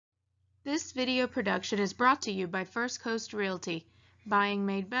This video production is brought to you by First Coast Realty, buying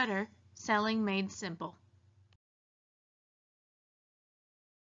made better, selling made simple.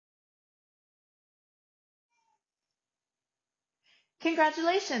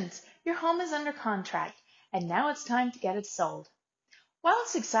 Congratulations! Your home is under contract, and now it's time to get it sold. While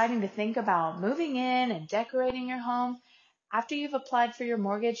it's exciting to think about moving in and decorating your home, after you've applied for your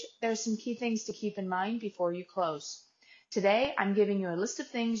mortgage, there are some key things to keep in mind before you close. Today, I'm giving you a list of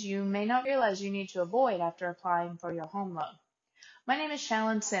things you may not realize you need to avoid after applying for your home loan. My name is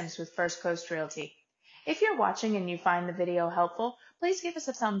Shalyn Sims with First Coast Realty. If you're watching and you find the video helpful, please give us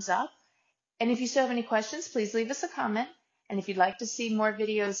a thumbs up. And if you still have any questions, please leave us a comment. And if you'd like to see more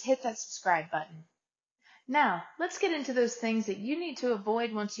videos, hit that subscribe button. Now, let's get into those things that you need to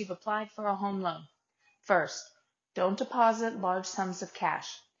avoid once you've applied for a home loan. First, don't deposit large sums of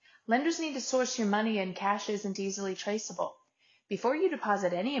cash. Lenders need to source your money, and cash isn't easily traceable. Before you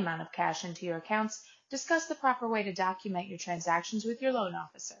deposit any amount of cash into your accounts, discuss the proper way to document your transactions with your loan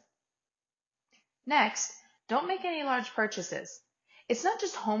officer. Next, don't make any large purchases. It's not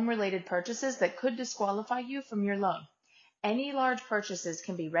just home-related purchases that could disqualify you from your loan. Any large purchases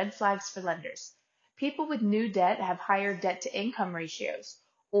can be red flags for lenders. People with new debt have higher debt-to-income ratios,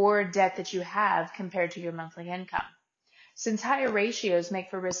 or debt that you have compared to your monthly income. Since higher ratios make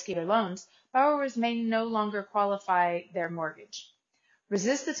for riskier loans, borrowers may no longer qualify their mortgage.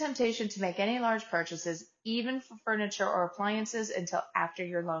 Resist the temptation to make any large purchases, even for furniture or appliances, until after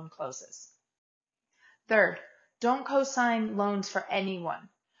your loan closes. Third, don't co-sign loans for anyone.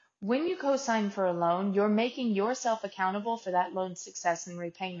 When you co-sign for a loan, you're making yourself accountable for that loan's success and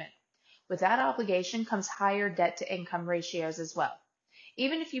repayment. With that obligation comes higher debt-to-income ratios as well.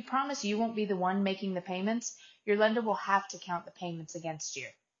 Even if you promise you won't be the one making the payments, your lender will have to count the payments against you.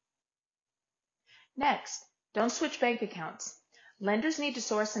 Next, don't switch bank accounts. Lenders need to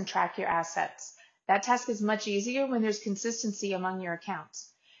source and track your assets. That task is much easier when there's consistency among your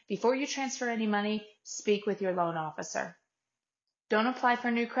accounts. Before you transfer any money, speak with your loan officer. Don't apply for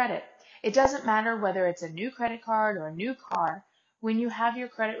new credit. It doesn't matter whether it's a new credit card or a new car. When you have your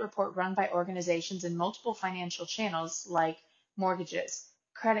credit report run by organizations in multiple financial channels like mortgages,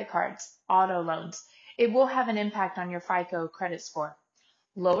 credit cards, auto loans, it will have an impact on your FICO credit score.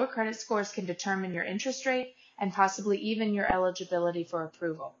 Lower credit scores can determine your interest rate and possibly even your eligibility for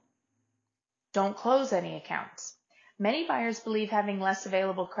approval. Don't close any accounts. Many buyers believe having less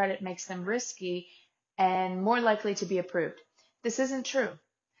available credit makes them risky and more likely to be approved. This isn't true.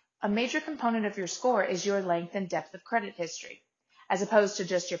 A major component of your score is your length and depth of credit history, as opposed to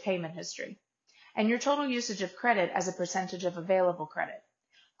just your payment history, and your total usage of credit as a percentage of available credit.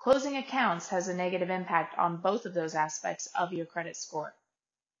 Closing accounts has a negative impact on both of those aspects of your credit score.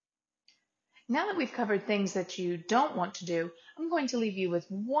 Now that we've covered things that you don't want to do, I'm going to leave you with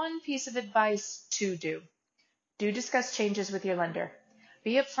one piece of advice to do. Do discuss changes with your lender.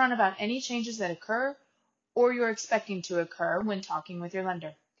 Be upfront about any changes that occur or you're expecting to occur when talking with your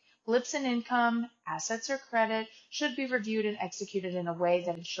lender. Blips in income, assets, or credit should be reviewed and executed in a way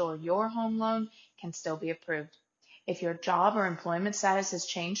that ensure your home loan can still be approved. If your job or employment status has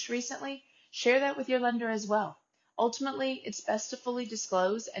changed recently, share that with your lender as well. Ultimately, it's best to fully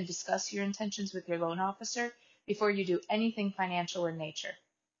disclose and discuss your intentions with your loan officer before you do anything financial in nature.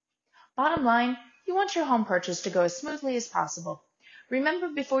 Bottom line, you want your home purchase to go as smoothly as possible. Remember,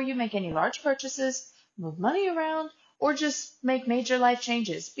 before you make any large purchases, move money around, or just make major life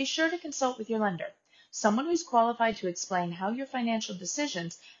changes, be sure to consult with your lender, someone who's qualified to explain how your financial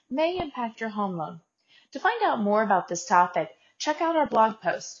decisions may impact your home loan. To find out more about this topic, check out our blog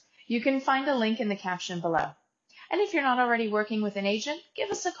post. You can find a link in the caption below. And if you're not already working with an agent, give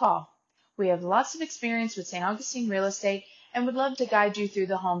us a call. We have lots of experience with St. Augustine Real Estate and would love to guide you through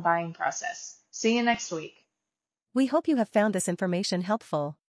the home buying process. See you next week. We hope you have found this information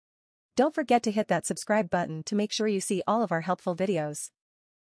helpful. Don't forget to hit that subscribe button to make sure you see all of our helpful videos.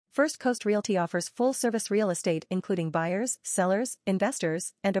 First Coast Realty offers full-service real estate including buyers, sellers,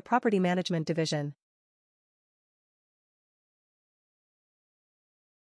 investors, and a property management division.